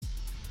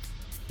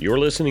You're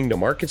listening to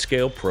Market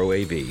Scale Pro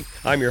AV.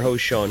 I'm your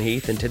host, Sean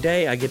Heath, and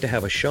today I get to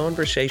have a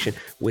conversation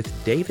with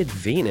David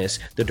Venus,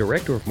 the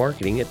Director of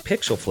Marketing at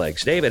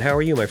Pixelflex. David, how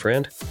are you, my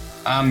friend?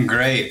 I'm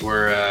great.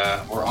 We're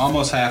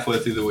almost halfway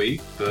through the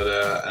week,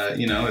 but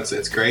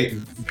it's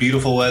great.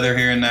 Beautiful weather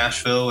here in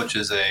Nashville, which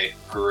is a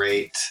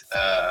great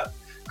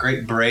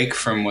break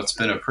from what's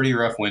been a pretty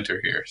rough winter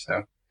here.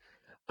 So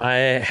I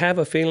have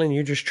a feeling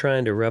you're just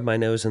trying to rub my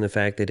nose in the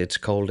fact that it's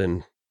cold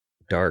and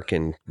dark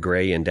and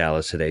gray in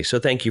Dallas today. So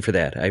thank you for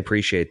that. I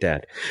appreciate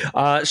that.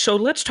 So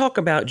let's talk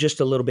about just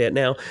a little bit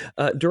now.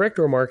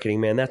 Director of Marketing,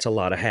 man, that's a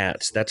lot of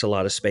hats. That's a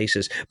lot of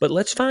spaces. But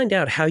let's find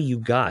out how you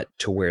got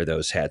to wear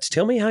those hats.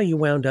 Tell me how you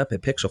wound up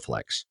at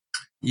Pixelflex.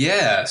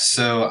 Yeah,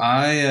 so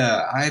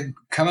I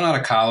coming out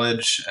of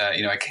college,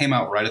 I came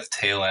out right at the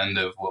tail end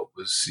of what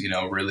was,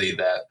 really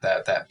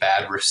that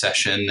bad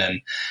recession, and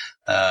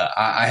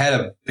I had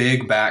a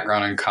big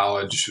background in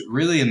college,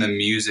 really in the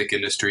music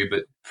industry,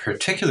 but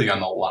particularly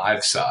on the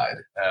live side,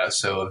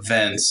 so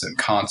events and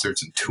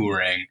concerts and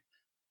touring.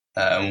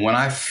 And when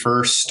I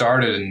first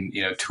started in,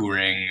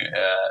 touring,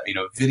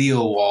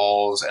 video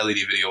walls, LED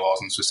video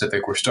walls in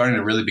specific, were starting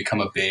to really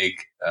become a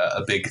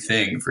big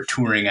thing for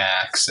touring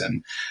acts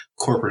and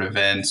corporate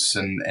events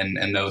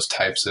and those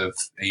types of,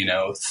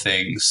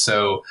 things.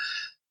 So,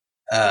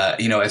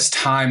 as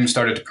time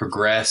started to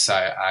progress,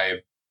 I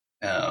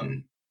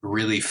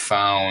really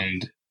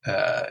found,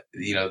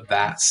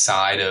 that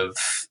side of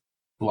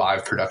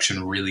live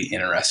production really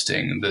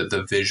interesting,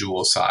 the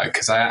visual side,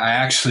 because I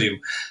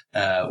actually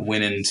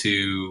went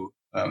into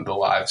the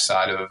live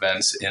side of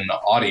events in the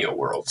audio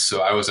world.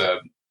 So I was a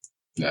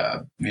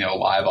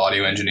live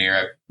audio engineer.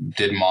 I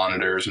did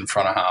monitors in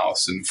front of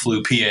house and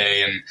flew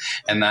PA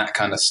and that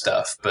kind of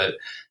stuff. But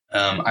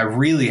I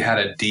really had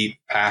a deep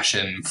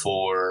passion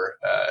for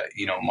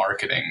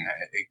marketing.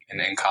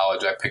 In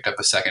college, I picked up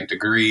a second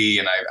degree,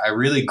 and I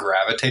really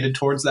gravitated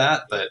towards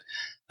that. But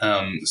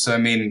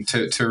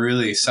to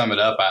really sum it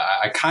up,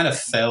 I kind of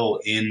fell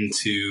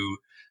into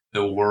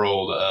the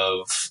world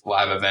of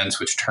live events,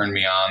 which turned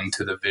me on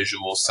to the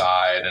visual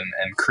side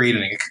and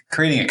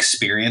creating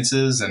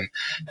experiences. And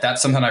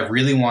that's something I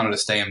really wanted to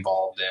stay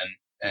involved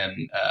in.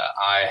 And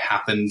I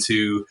happened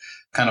to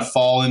kind of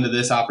fall into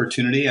this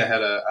opportunity.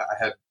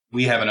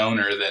 We have an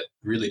owner that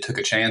really took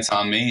a chance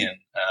on me, and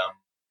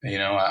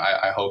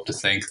I hope to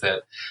think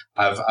that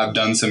I've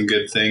done some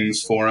good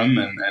things for him,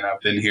 and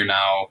I've been here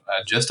now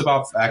just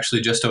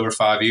over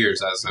 5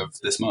 years as of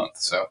this month.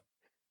 So,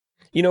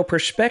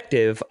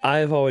 perspective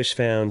I've always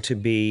found to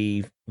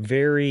be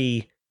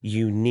very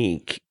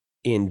unique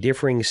in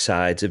differing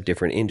sides of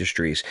different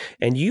industries.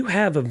 And you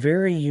have a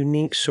very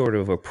unique sort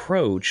of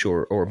approach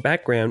or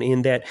background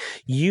in that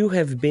you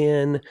have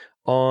been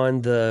on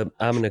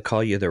I'm going to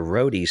call you the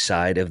roadie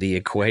side of the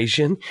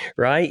equation,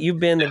 right? You've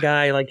been the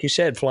guy, like you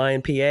said,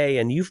 flying PA,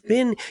 and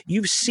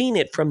you've seen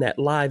it from that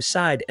live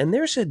side. And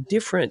there's a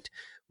different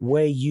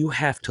way you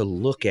have to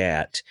look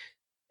at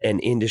an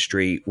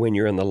industry when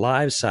you're on the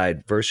live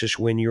side versus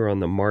when you're on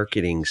the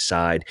marketing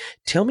side.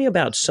 Tell me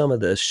about some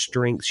of the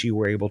strengths you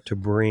were able to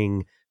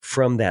bring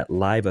from that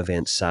live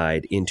event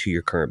side into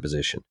your current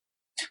position.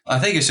 I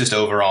think it's just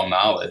overall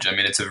knowledge. I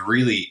mean, it's a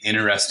really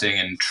interesting,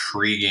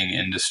 intriguing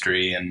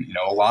industry, and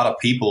a lot of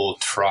people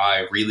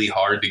try really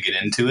hard to get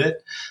into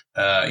it,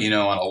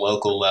 on a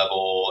local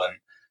level.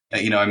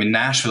 And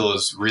Nashville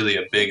is really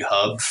a big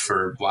hub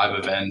for live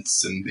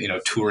events and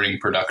touring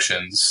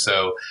productions.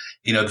 So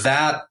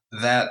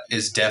that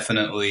is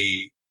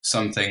definitely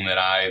something that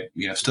I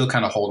still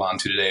kind of hold on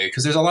to today,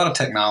 because there's a lot of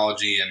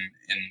technology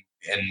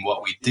in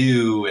what we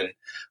do and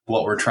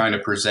what we're trying to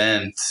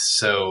present.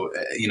 So,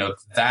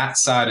 that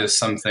side is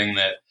something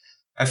that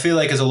I feel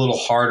like is a little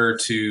harder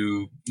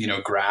to,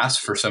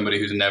 grasp for somebody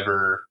who's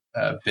never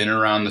been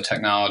around the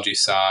technology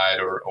side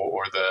or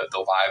the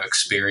live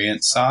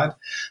experience side.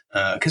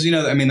 Because,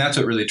 that's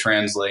what really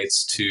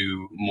translates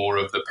to more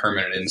of the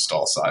permanent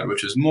install side,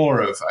 which is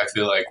more of, I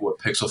feel like, what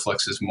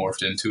Pixelflex has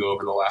morphed into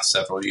over the last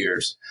several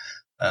years.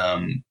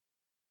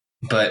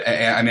 But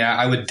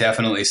I would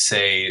definitely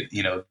say,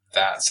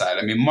 that side.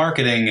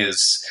 Marketing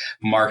is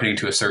marketing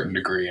to a certain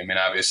degree.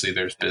 Obviously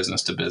there's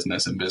business to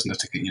business and business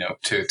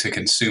to, to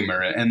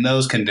consumer, and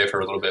those can differ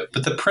a little bit,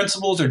 but the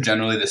principles are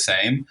generally the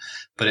same.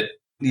 But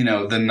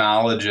the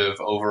knowledge of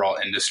overall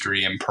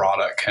industry and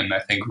product can, I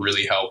think,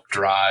 really help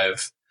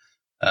drive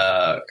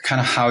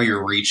kind of how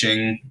you're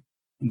reaching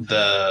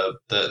the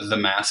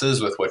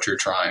masses with what you're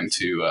trying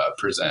to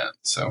present.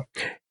 So.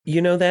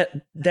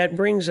 That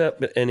brings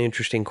up an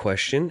interesting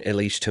question, at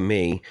least to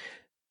me.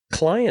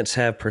 Clients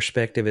have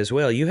perspective as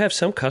well. You have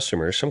some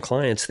customers, some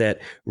clients that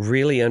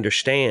really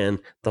understand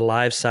the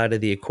live side of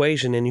the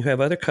equation, and you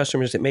have other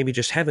customers that maybe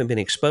just haven't been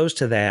exposed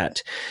to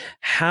that.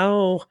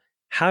 How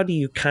do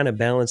you kind of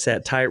balance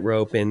that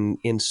tightrope in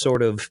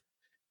sort of,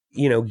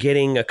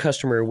 getting a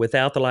customer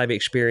without the live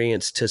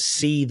experience to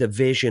see the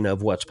vision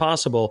of what's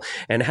possible?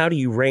 And how do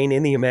you rein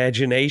in the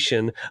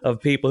imagination of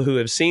people who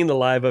have seen the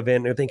live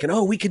event and are thinking,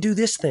 oh, we could do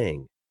this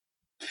thing?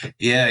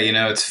 Yeah,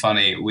 it's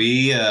funny.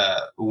 We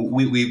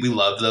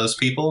love those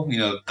people.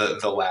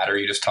 The latter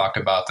you just talked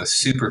about, the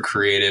super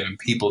creative and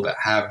people that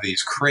have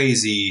these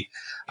crazy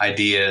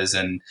ideas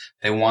and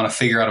they want to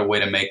figure out a way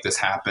to make this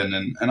happen.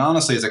 And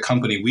honestly, as a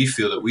company, we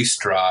feel that we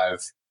strive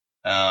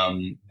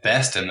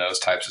best in those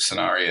types of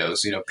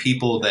scenarios.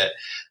 People that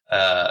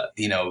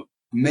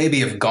maybe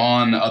have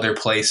gone other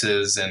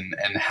places and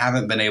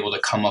haven't been able to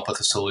come up with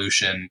a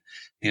solution.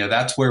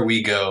 That's where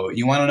we go.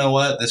 You want to know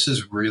what? This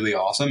is really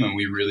awesome, and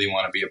we really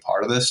want to be a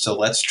part of this. So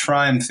let's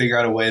try and figure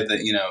out a way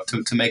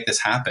that, to make this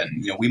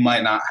happen. We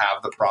might not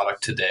have the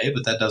product today,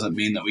 but that doesn't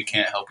mean that we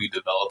can't help you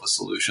develop a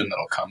solution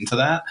that'll come to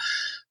that.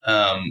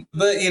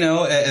 But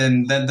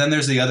and then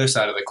there's the other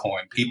side of the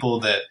coin. People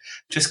that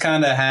just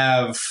kind of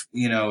have,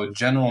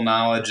 general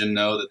knowledge and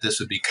know that this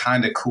would be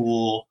kind of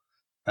cool,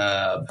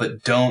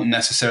 but don't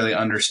necessarily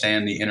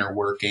understand the inner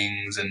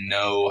workings and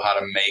know how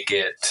to make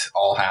it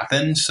all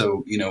happen.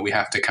 So, we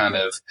have to kind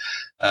of,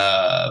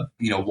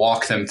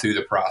 walk them through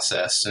the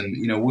process. And,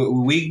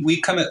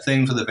 we come at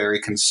things with a very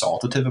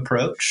consultative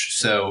approach.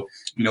 So,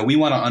 we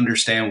want to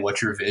understand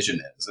what your vision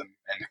is and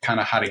kind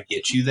of how to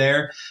get you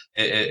there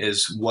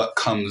is what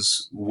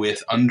comes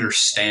with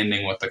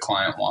understanding what the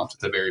client wants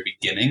at the very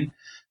beginning,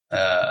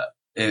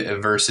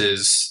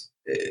 versus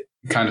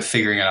kind of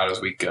figuring it out as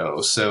we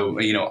go. So,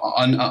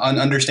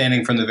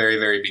 understanding from the very,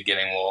 very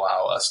beginning will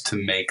allow us to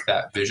make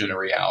that vision a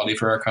reality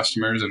for our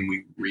customers. And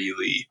we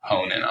really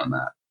hone in on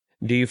that.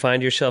 Do you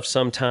find yourself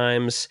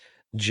sometimes,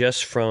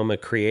 just from a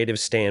creative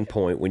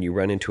standpoint, when you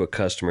run into a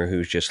customer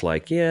who's just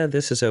like, yeah,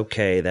 this is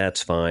okay,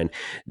 that's fine?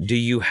 Do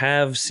you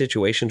have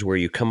situations where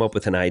you come up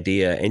with an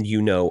idea and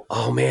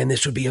oh man,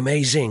 this would be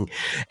amazing,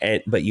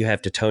 but you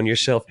have to tone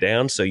yourself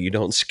down so you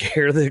don't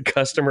scare the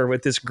customer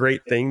with this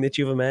great thing that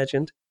you've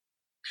imagined?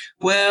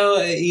 Well,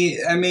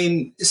 I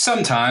mean,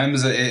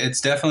 sometimes it's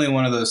definitely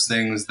one of those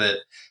things that,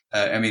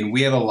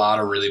 we have a lot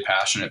of really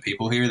passionate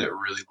people here that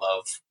really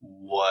love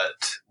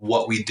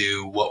what we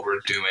do, what we're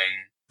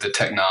doing, the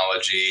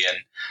technology,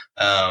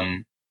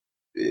 and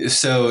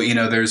so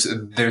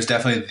there's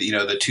definitely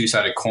the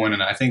two-sided coin.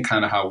 And I think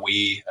kind of how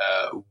we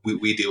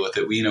deal with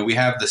it. We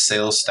have the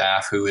sales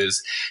staff who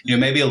is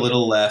maybe a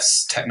little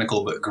less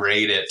technical but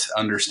great at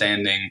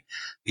understanding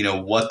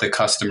what the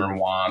customer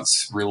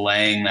wants,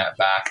 relaying that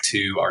back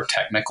to our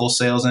technical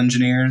sales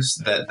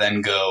engineers that then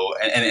go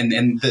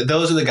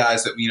those are the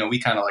guys that we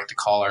kind of like to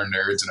call our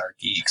nerds and our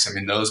geeks. I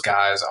mean, those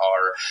guys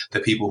are the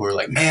people who are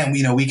like, man,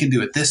 we can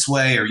do it this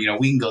way, or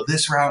we can go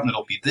this route and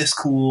it'll be this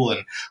cool,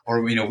 and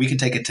or we can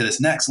take it to this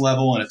next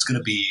level and it's going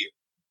to be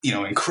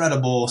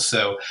incredible.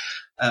 So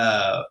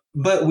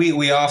but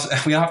we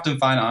often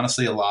find,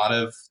 honestly, a lot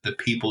of the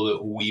people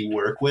that we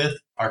work with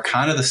are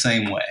kind of the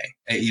same way.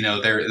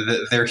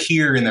 They're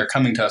here and they're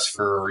coming to us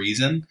for a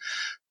reason.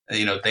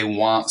 They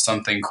want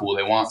something cool.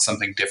 They want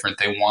something different.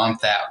 They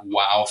want that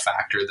wow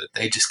factor that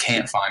they just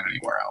can't find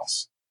anywhere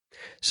else.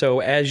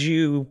 So as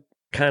you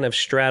kind of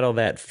straddle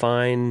that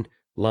fine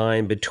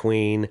line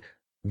between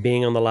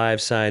being on the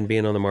live side,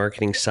 being on the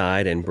marketing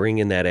side, and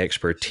bringing that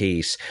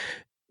expertise,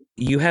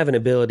 you have an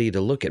ability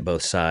to look at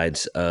both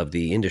sides of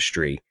the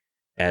industry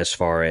as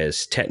far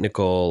as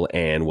technical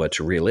and what's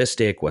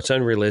realistic, what's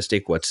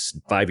unrealistic, what's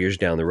 5 years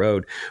down the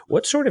road.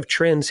 What sort of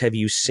trends have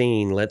you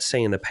seen, let's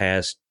say in the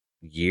past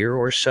year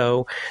or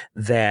so,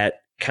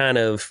 that kind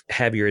of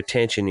have your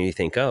attention and you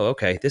think, oh,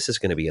 okay, this is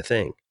going to be a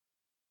thing?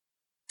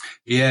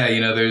 Yeah,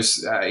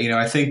 there's,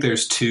 I think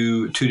there's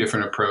two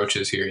different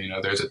approaches here.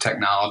 There's a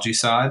technology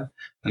side,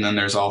 and then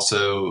there's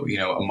also,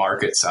 a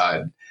market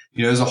side.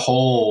 As a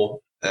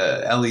whole,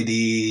 LED,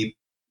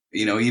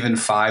 even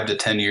 5 to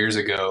 10 years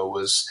ago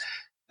was,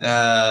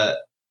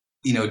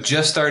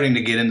 just starting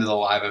to get into the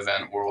live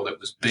event world. It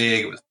was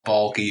big, it was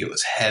bulky, it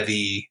was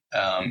heavy.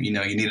 You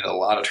needed a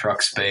lot of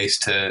truck space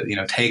to,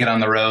 take it on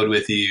the road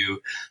with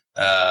you.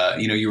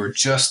 You were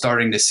just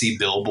starting to see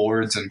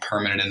billboards and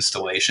permanent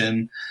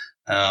installation.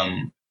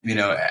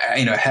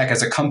 Heck,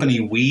 as a company,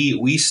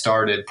 we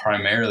started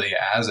primarily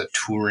as a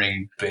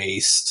touring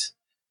based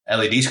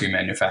LED screen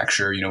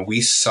manufacturer. We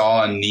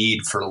saw a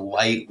need for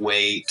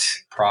lightweight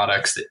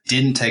products that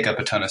didn't take up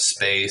a ton of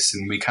space,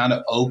 and we kind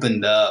of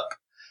opened up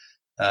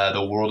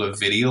the world of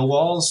video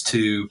walls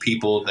to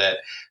people that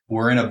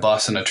were in a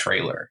bus and a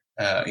trailer.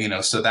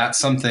 So that's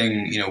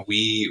something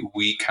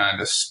we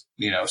kind of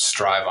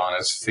strive on,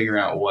 is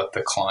figuring out what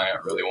the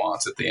client really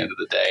wants at the end of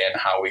the day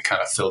and how we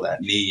kind of fill that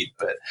need.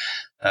 But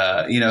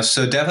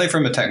so definitely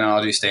from a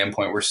technology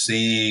standpoint, we're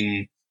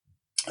seeing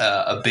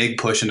a big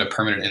push into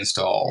permanent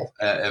install,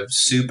 a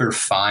super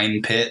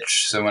fine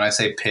pitch. So when I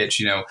say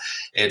pitch,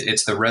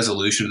 it's the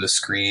resolution of the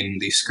screen.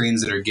 These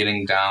screens that are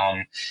getting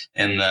down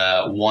in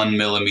the 1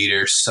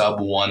 millimeter, sub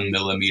 1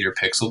 millimeter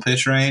pixel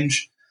pitch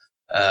range.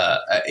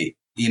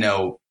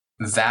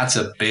 That's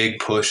a big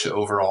push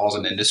overall as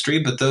an industry,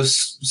 but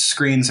those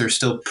screens are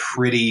still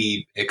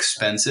pretty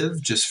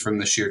expensive just from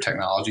the sheer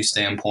technology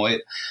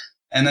standpoint.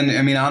 And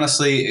then,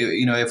 honestly,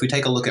 if we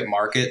take a look at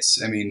markets,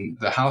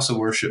 the house of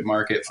worship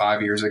market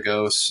 5 years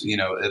ago,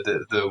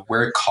 the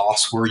where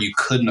costs were you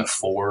couldn't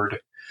afford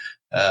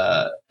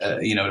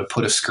to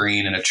put a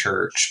screen in a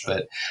church.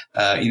 But,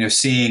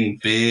 seeing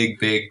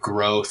big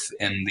growth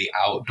in the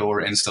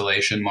outdoor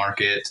installation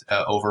market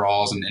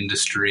overall as an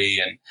industry.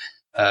 And,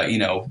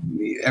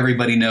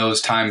 everybody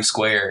knows Times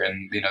Square,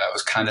 and, that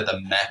was kind of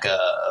the mecca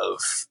of,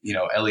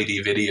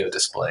 LED video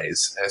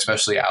displays,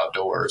 especially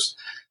outdoors.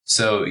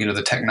 So,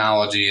 the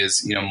technology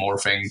is,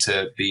 morphing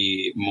to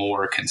be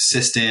more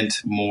consistent,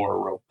 more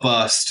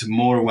robust,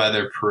 more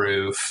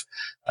weatherproof.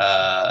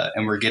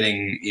 And we're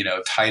getting,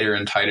 tighter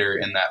and tighter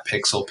in that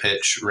pixel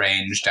pitch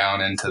range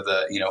down into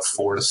the,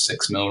 4 to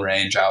 6 mil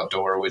range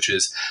outdoor, which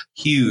is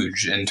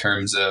huge in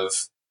terms of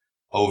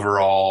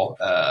overall,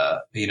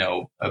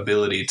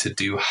 ability to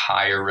do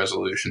higher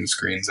resolution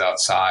screens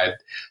outside.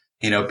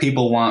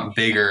 People want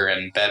bigger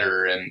and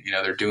better, and,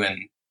 they're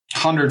doing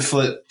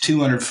 100-foot,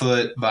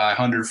 200-foot by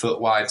 100-foot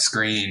wide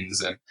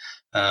screens. And,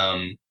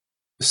 and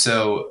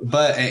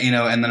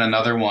then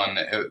another one,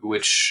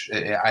 which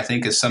I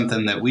think is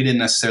something that we didn't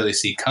necessarily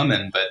see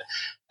coming, but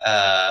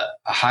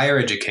higher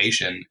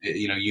education,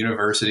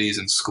 universities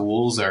and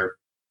schools are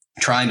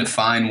trying to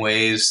find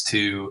ways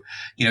to,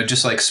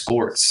 just like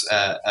sports,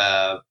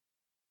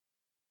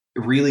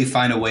 really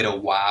find a way to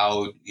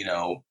wow,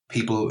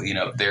 people,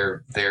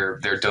 their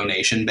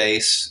donation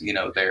base,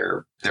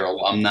 their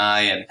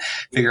alumni, and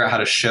figure out how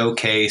to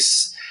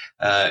showcase,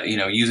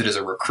 use it as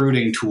a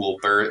recruiting tool,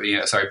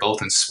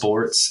 both in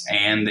sports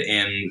and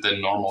in the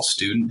normal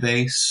student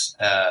base.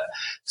 I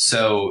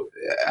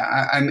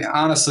mean,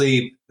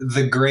 honestly,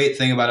 the great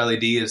thing about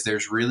LED is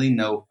there's really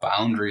no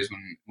boundaries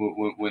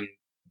when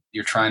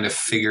you're trying to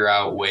figure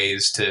out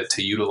ways to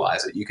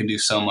utilize it. You can do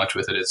so much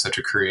with it. It's such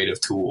a creative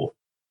tool.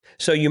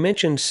 So you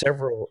mentioned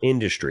several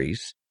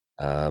industries,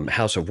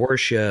 house of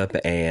worship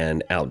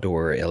and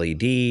outdoor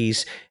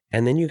LEDs,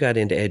 and then you got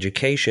into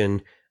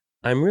education.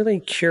 I'm really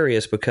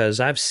curious because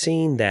I've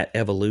seen that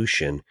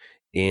evolution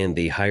in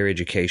the higher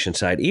education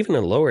side, even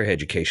in lower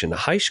education. The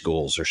high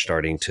schools are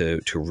starting to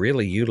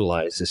really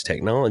utilize this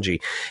technology.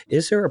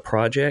 Is there a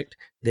project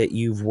that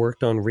you've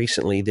worked on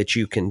recently that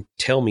you can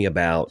tell me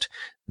about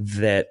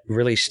that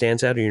really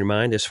stands out in your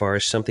mind as far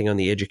as something on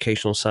the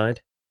educational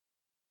side?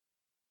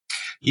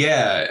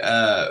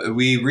 Yeah,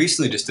 we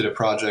recently just did a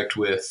project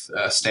with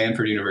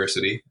Stanford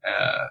University,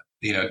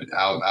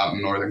 out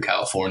in Northern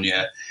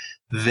California.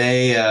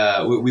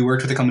 We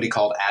worked with a company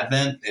called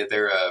Advent.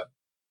 They're a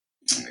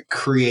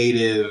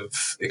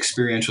creative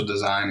experiential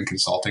design and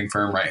consulting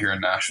firm right here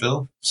in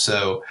Nashville.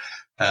 So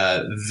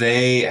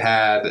they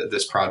had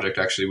this project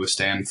actually with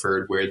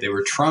Stanford where they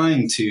were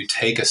trying to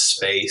take a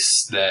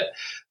space that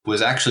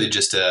was actually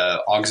just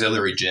a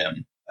auxiliary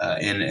gym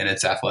in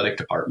its athletic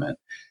department.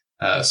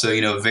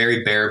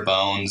 Very bare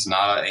bones,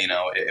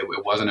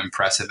 it wasn't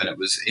impressive, and it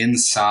was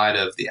inside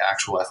of the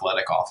actual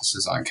athletic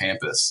offices on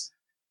campus.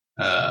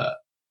 The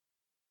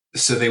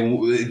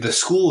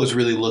school was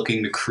really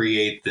looking to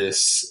create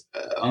this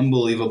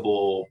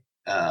unbelievable,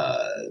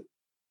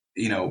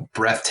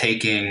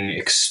 breathtaking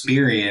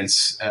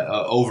experience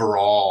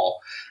overall,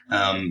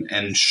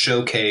 and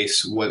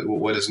showcase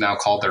what is now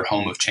called their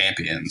Home of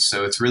Champions.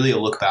 So it's really a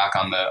look back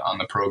on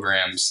the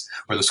programs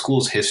or the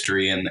school's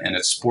history and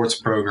its sports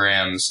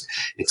programs,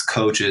 its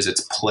coaches,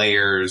 its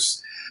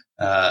players,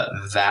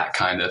 that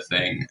kind of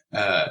thing.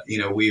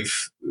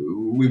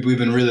 We've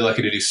been really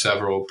lucky to do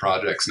several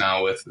projects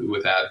now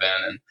with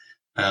Advent,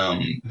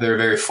 and they're a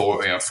very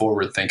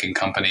forward thinking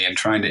company and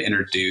trying to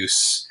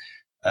introduce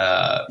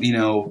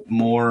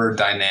more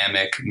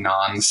dynamic,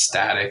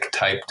 non-static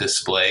type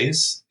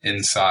displays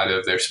inside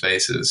of their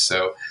spaces.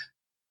 So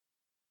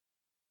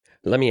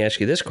let me ask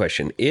you this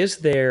question. Is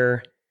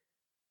there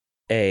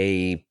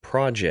a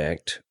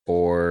project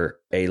or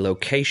a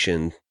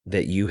location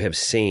that you have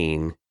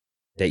seen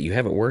that you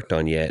haven't worked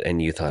on yet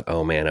and you thought,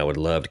 oh man, I would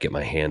love to get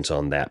my hands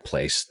on that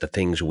place, the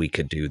things we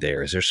could do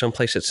there? Is there some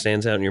place that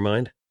stands out in your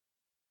mind?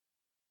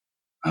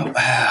 Oh,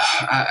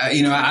 I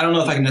don't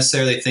know if I can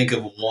necessarily think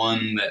of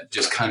one that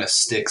just kind of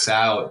sticks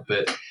out,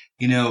 but,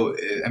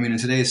 in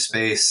today's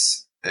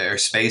spaces,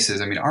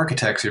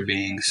 architects are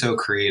being so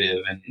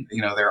creative, and,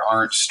 there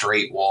aren't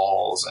straight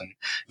walls, and,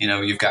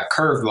 you've got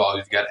curved walls,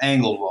 you've got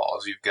angled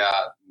walls, you've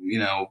got,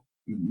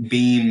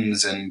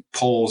 beams and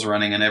poles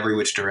running in every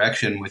which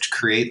direction, which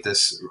create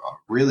this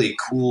really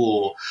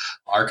cool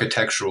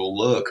architectural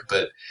look.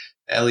 But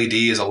LED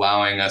is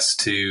allowing us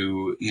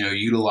to,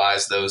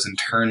 utilize those and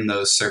turn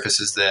those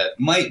surfaces that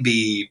might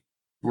be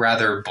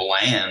rather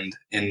bland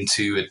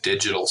into a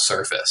digital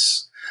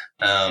surface.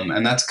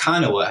 And that's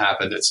kind of what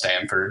happened at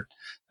Stanford.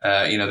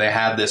 They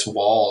had this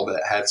wall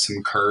that had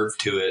some curve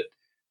to it,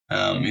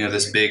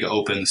 this big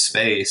open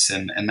space.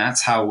 And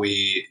that's how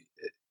we,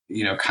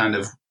 kind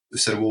of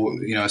said, well,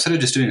 instead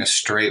of just doing a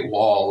straight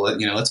wall,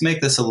 let's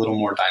make this a little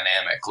more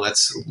dynamic.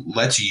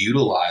 Let's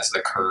utilize the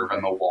curve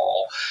in the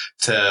wall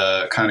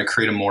to kind of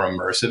create a more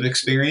immersive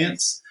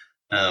experience.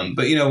 But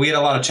we had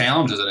a lot of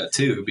challenges in it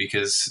too,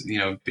 because,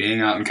 being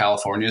out in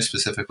California,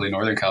 specifically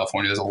Northern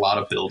California, there's a lot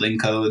of building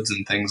codes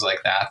and things like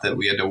that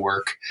we had to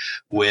work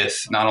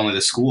with not only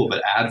the school,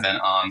 but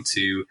Advent on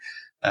to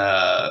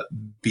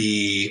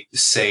be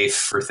safe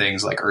for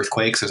things like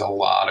earthquakes. There's a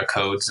lot of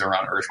codes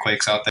around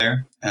earthquakes out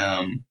there.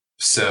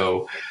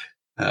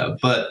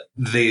 But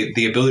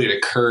the ability to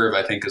curve,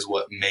 I think, is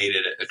what made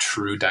it a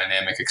true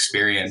dynamic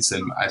experience,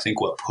 and I think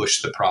what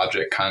pushed the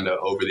project kind of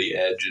over the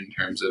edge in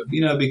terms of,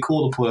 it'd be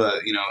cool to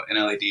put an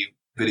LED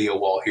video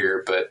wall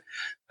here, but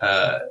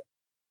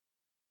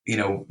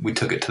we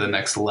took it to the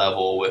next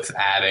level with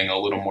adding a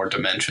little more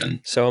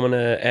dimension. So I'm going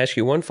to ask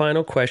you one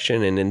final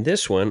question, and in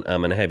this one,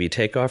 I'm going to have you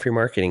take off your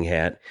marketing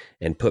hat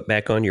and put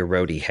back on your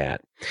roadie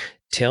hat.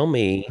 Tell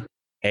me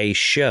a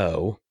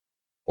show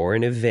or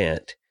an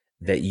event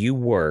that you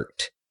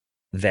worked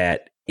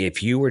that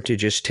if you were to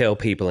just tell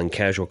people in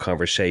casual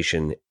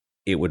conversation,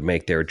 it would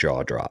make their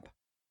jaw drop.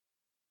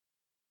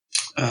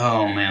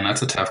 Oh man,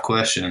 that's a tough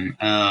question.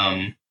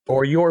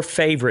 Or your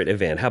favorite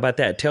event. How about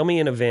that? Tell me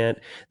an event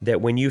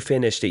that when you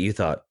finished it, you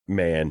thought,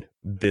 man,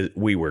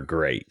 we were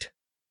great.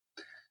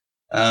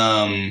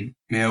 We've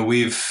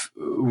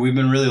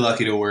been really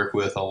lucky to work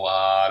with a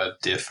lot of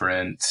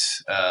different,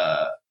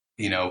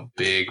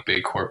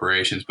 big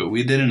corporations, but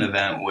we did an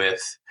event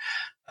with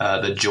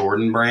the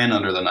Jordan brand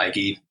under the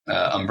Nike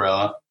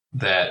umbrella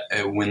that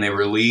when they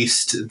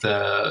released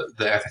I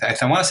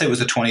want to say it was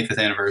the 25th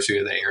anniversary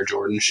of the Air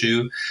Jordan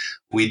shoe,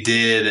 we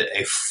did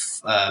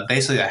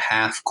basically a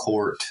half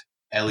court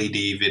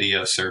LED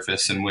video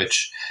surface in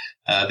which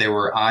there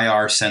were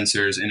IR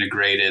sensors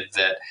integrated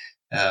that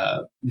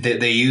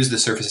they used the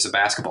surface as a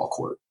basketball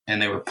court,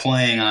 and they were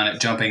playing on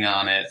it, jumping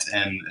on it,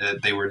 and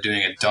they were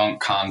doing a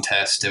dunk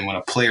contest. And when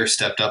a player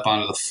stepped up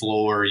onto the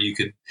floor, you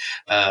could,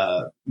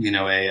 a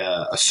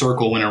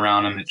circle went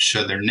around them. It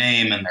showed their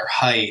name and their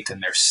height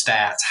and their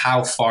stats,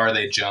 how far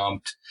they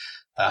jumped,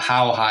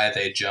 how high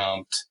they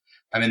jumped.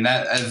 I mean,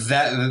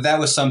 that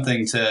was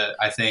something to,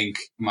 I think,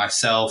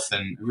 myself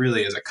and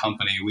really as a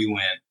company, we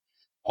went,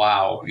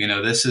 wow,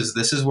 this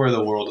is where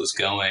the world is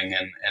going,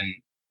 and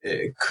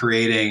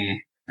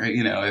creating,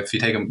 if you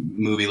take a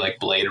movie like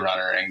Blade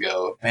Runner and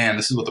go, man,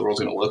 this is what the world's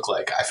going to look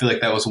like. I feel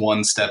like that was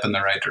one step in the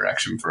right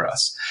direction for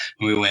us.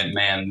 And we went,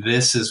 man,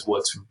 this is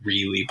what's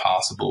really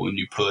possible when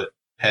you put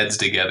heads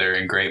together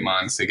and great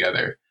minds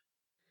together.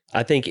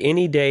 I think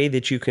any day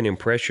that you can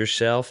impress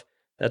yourself,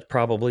 that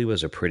probably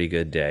was a pretty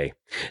good day.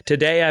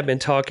 Today, I've been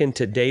talking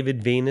to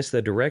David Venus,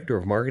 the Director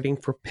of Marketing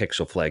for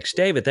Pixelflex.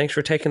 David, thanks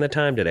for taking the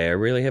time today. I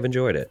really have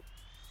enjoyed it.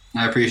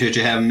 I appreciate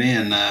you having me,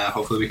 and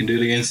hopefully we can do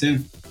it again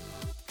soon.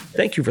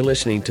 Thank you for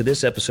listening to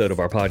this episode of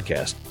our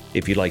podcast.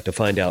 If you'd like to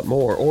find out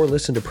more or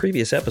listen to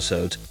previous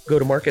episodes, go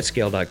to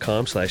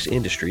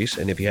marketscale.com/industries.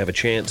 And if you have a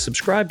chance,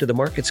 subscribe to the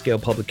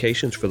MarketScale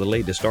publications for the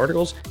latest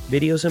articles,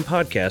 videos, and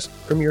podcasts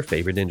from your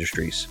favorite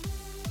industries.